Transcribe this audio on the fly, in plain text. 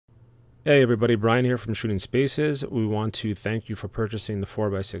Hey everybody, Brian here from Shooting Spaces. We want to thank you for purchasing the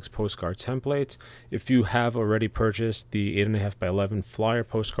 4x6 postcard template. If you have already purchased the 8.5x11 flyer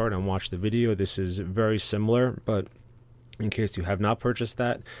postcard and watched the video, this is very similar, but in case you have not purchased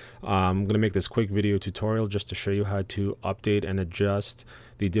that, I'm going to make this quick video tutorial just to show you how to update and adjust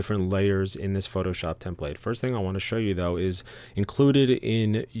the different layers in this Photoshop template. First thing I want to show you though is included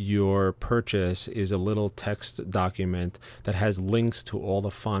in your purchase is a little text document that has links to all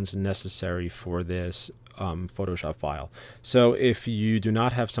the fonts necessary for this Photoshop file. So if you do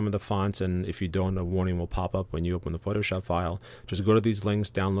not have some of the fonts, and if you don't, a warning will pop up when you open the Photoshop file. Just go to these links,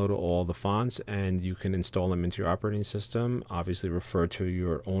 download all the fonts, and you can install them into your operating system. Obviously refer to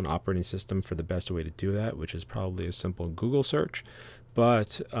your own operating system for the best way to do that, which is probably a simple Google search.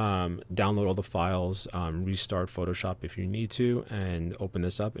 But download all the files, restart Photoshop if you need to, and open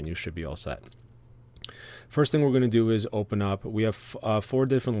this up and you should be all set. First thing we're going to do is open up. We have 4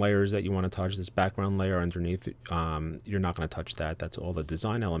 different layers that you want to touch. This background layer underneath, you're not going to touch that. That's all the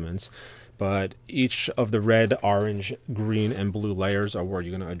design elements. But each of the red, orange, green, and blue layers are where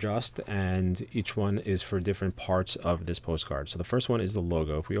you're going to adjust, and each one is for different parts of this postcard. So the first one is the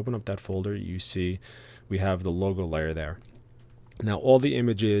logo. If we open up that folder, you see we have the logo layer there. Now, all the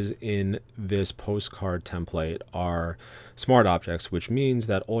images in this postcard template are smart objects, which means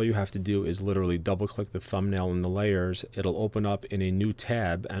that all you have to do is literally double click the thumbnail in the layers. It'll open up in a new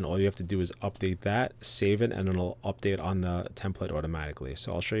tab, and all you have to do is update that, save it, and it'll update on the template automatically.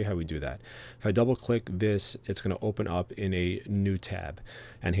 So I'll show you how we do that. If I double click this, it's going to open up in a new tab,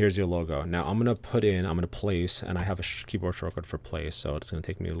 and here's your logo. Now I'm going to place, and I have a keyboard shortcut for place, so it's going to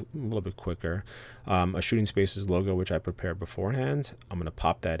take me a little bit quicker. A Shooting Spaces logo, which I prepared beforehand. I'm going to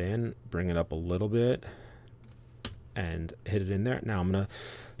pop that in, bring it up a little bit, and hit it in there. Now I'm going to,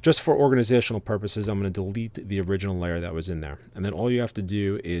 just for organizational purposes, I'm going to delete the original layer that was in there. And then all you have to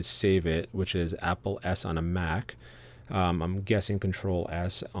do is save it, which is Apple S on a Mac. I'm guessing Control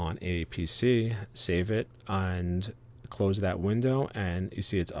S on a PC. Save it and close that window, and you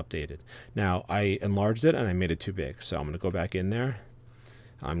see it's updated. Now I enlarged it and I made it too big. So I'm going to go back in there.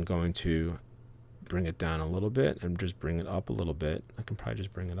 I'm going to bring it down a little bit and just bring it up a little bit. I can probably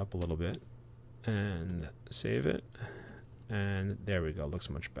just bring it up a little bit and save it, and there we go.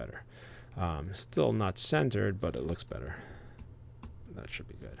 Looks much better. Still not centered, but it looks better. That should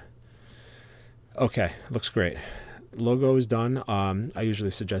be good. Okay, looks great. Logo is done. I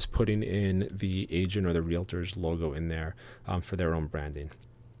usually suggest putting in the agent or the realtor's logo in there for their own branding.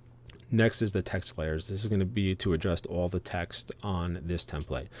 Next is the text layers. This is going to be to adjust all the text on this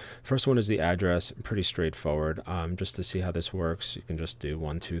template. First one is the address. Pretty straightforward. Just to see how this works, you can just do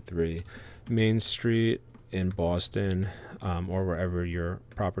 123 Main Street in Boston, or wherever your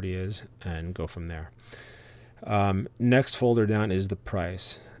property is, and go from there. Next folder down is the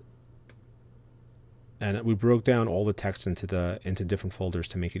price. And we broke down all the text into different folders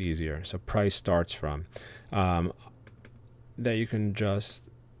to make it easier. So price starts from that you can just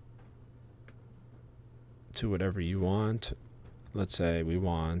to whatever you want. Let's say we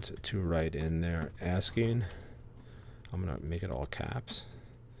want to write in there asking. I'm gonna make it all caps.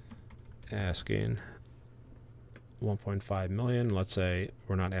 Asking 1.5 million. Let's say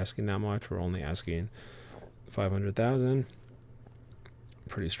we're not asking that much. We're only asking 500,000.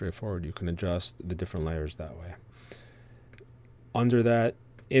 Pretty straightforward. You can adjust the different layers that way. Under that,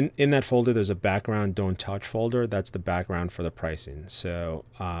 in that folder, there's a background don't touch folder. That's the background for the pricing. So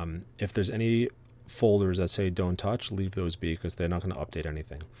if there's any folders that say don't touch, leave those be, because they're not going to update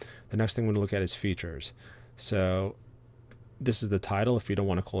anything. The next thing we're going to look at is features. So this is the title. If you don't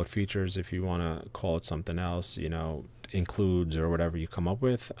want to call it features, if you want to call it something else, you know, includes or whatever you come up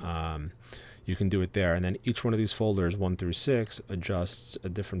with, you can do it there. And then each one of these folders, 1 through 6, adjusts a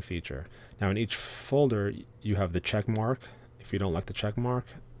different feature. Now in each folder you have the check mark. If you don't like the check mark,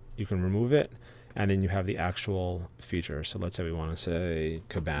 you can remove it, and then you have the actual feature. So let's say we want to say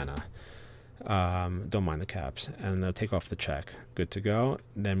cabana. Don't mind the caps, and take off the check. Good to go.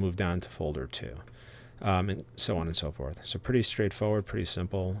 Then move down to folder 2, and so on and so forth. So pretty straightforward, pretty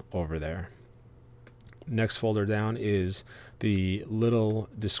simple over there. Next folder down is the little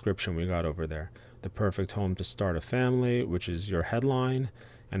description we got over there. The perfect home to start a family, which is your headline,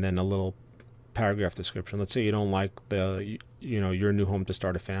 and then a little paragraph description. Let's say you don't like the, your new home to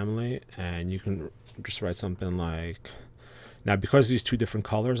start a family, and you can just write something like, now because these 2 different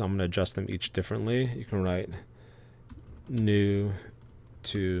colors, I'm going to adjust them each differently. You can write new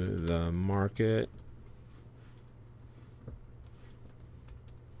to the market,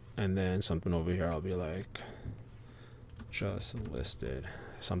 and then something over here I'll be like just listed,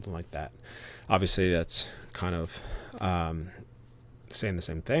 something like that. Obviously that's kind of saying the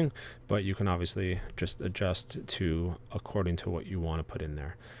same thing, but you can obviously just adjust to according to what you want to put in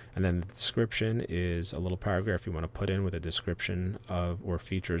there. And then the description is a little paragraph you want to put in with a description of or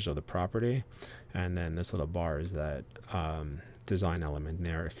features of the property. And then this little bar is that design element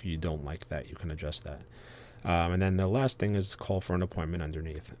there. If you don't like that, you can adjust that. And then the last thing is call for an appointment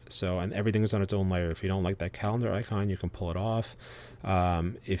underneath. So, and everything is on its own layer. If you don't like that calendar icon, you can pull it off.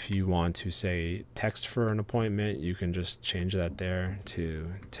 If you want to say text for an appointment, you can just change that there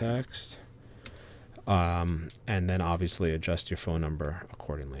to text. And then obviously adjust your phone number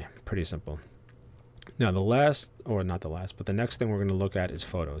accordingly. Pretty simple. Now the last, or not the last, but the next thing we're going to look at is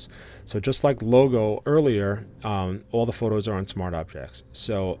photos. So just like logo earlier, all the photos are on Smart Objects.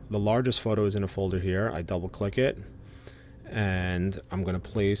 So the largest photo is in a folder here. I double click it and I'm going to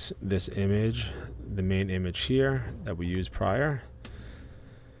place this image, the main image here that we used prior.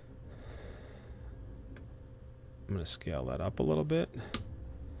 I'm going to scale that up a little bit.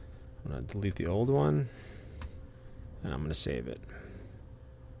 I'm going to delete the old one and I'm going to save it.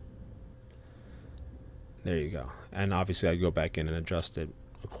 There you go. And obviously I go back in and adjust it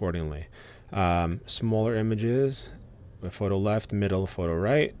accordingly. Smaller images with photo left, middle, photo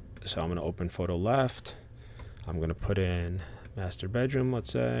right. So I'm going to open photo left. I'm going to put in master bedroom,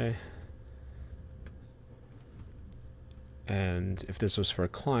 let's say. And if this was for a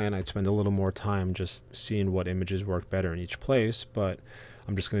client, I'd spend a little more time just seeing what images work better in each place, but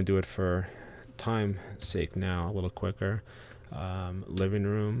I'm just going to do it for time's sake now, a little quicker. Living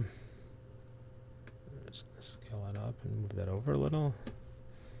room. Just scale that up and move that over a little.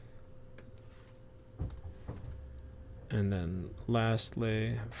 And then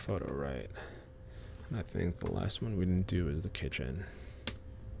lastly, photo right. And I think the last one we didn't do is the kitchen.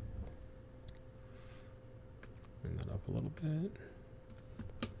 Bring that up a little bit.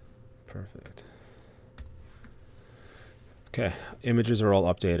 Perfect. Okay, images are all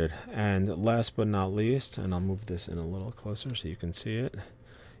updated. And last but not least, and I'll move this in a little closer so you can see it,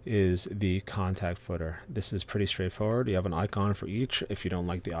 is the contact footer. This is pretty straightforward. You have an icon for each. If you don't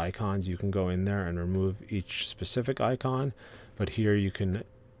like the icons, you can go in there and remove each specific icon. But here you can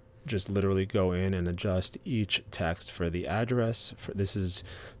just literally go in and adjust each text for the address. This is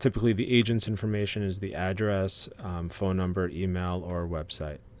typically the agent's information is the address, phone number, email, or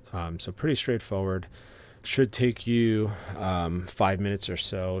website. So pretty straightforward. Should take you 5 minutes or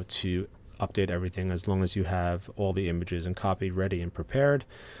so to update everything, as long as you have all the images and copied, ready, and prepared.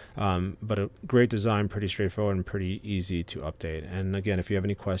 But a great design, pretty straightforward and pretty easy to update. And again, if you have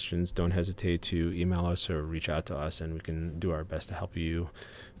any questions, don't hesitate to email us or reach out to us, and we can do our best to help you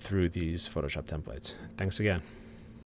through these Photoshop templates. Thanks again.